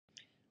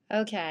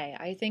Okay,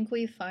 I think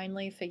we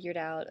finally figured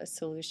out a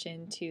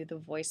solution to the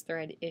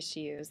VoiceThread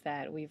issues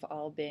that we've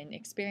all been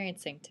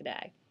experiencing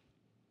today.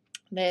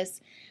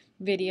 This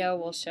video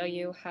will show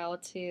you how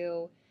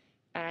to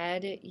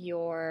add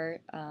your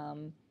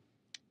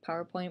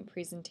PowerPoint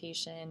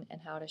presentation and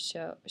how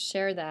to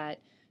share that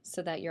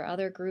so that your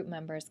other group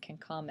members can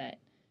comment.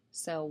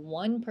 So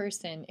one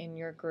person in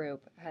your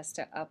group has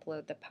to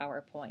upload the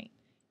PowerPoint.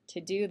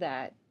 To do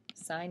that,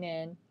 sign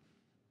in.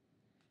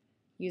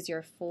 Use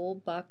your full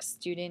Buck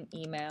student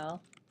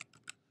email.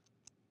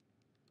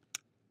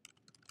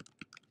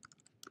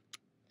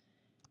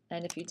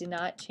 And if you did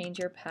not change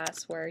your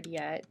password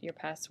yet, your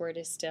password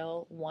is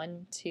still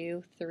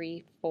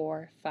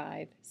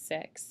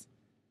 123456.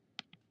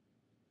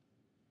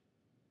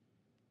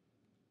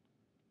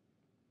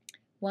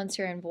 Once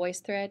you're in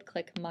VoiceThread,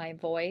 click My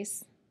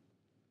Voice.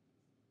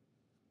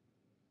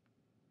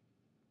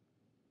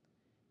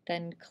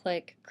 Then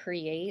click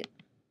Create.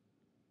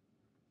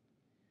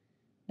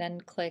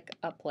 Then click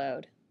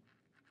Upload.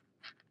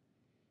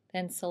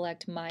 Then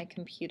select My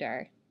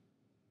Computer.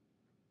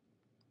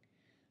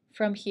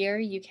 From here,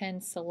 you can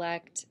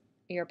select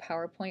your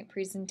PowerPoint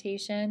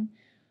presentation.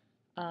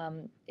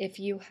 If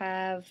you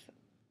have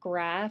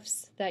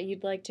graphs that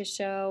you'd like to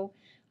show,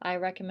 I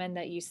recommend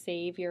that you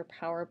save your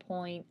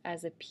PowerPoint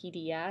as a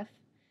PDF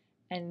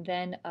and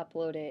then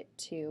upload it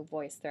to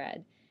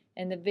VoiceThread.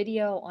 And the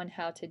video on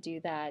how to do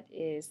that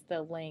is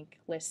the link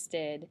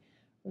listed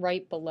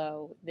right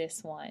below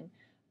this one.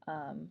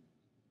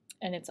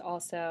 And it's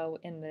also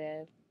in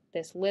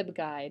this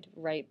LibGuide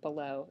right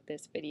below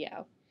this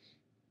video.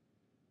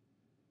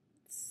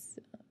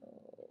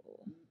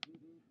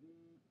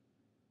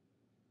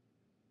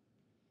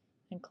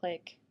 And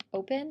click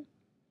Open.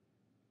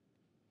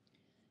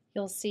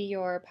 You'll see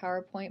your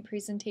PowerPoint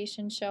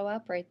presentation show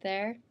up right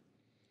there.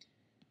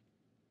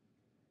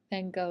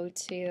 Then go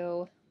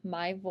to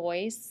My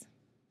Voice.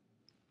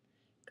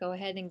 Go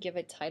ahead and give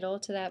a title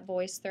to that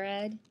voice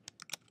thread.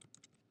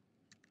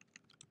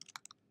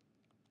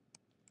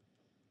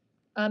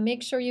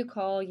 Make sure you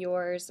call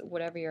yours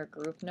whatever your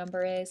group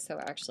number is, so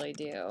actually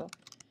do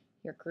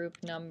your group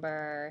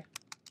number,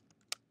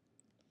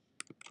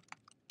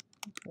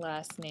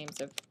 last names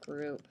of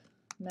group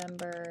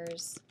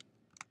members,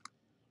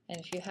 and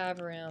if you have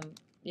room,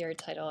 your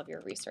title of your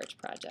research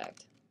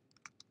project.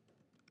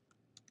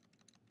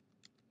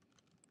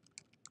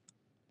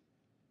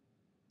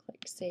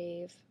 Click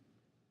Save.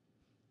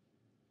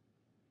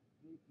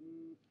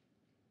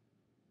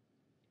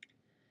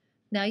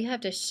 Now you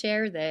have to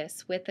share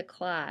this with the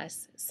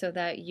class so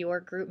that your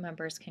group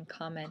members can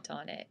comment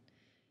on it.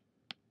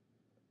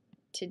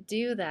 To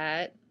do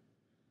that,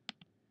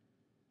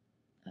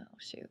 oh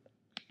shoot.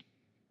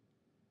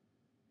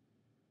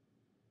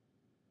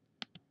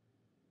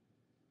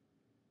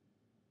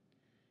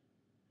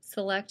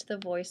 Select the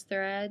voice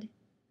thread,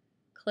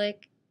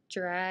 click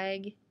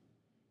drag,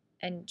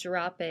 and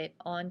drop it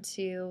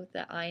onto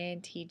the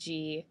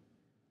INTG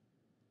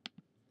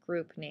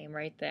group name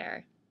right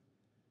there.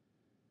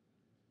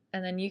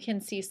 And then you can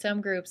see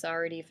some groups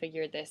already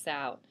figured this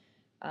out.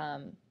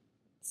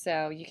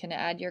 So you can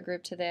add your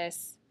group to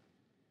this,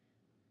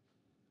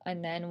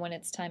 and then when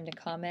it's time to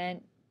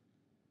comment,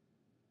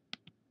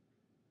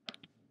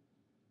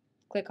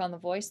 click on the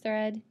voice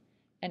thread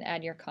and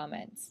add your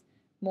comments.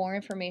 More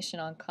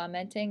information on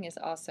commenting is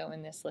also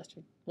in this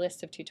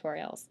list of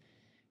tutorials.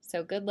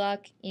 So good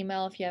luck,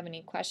 email if you have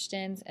any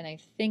questions, and I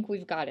think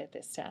we've got it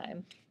this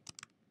time.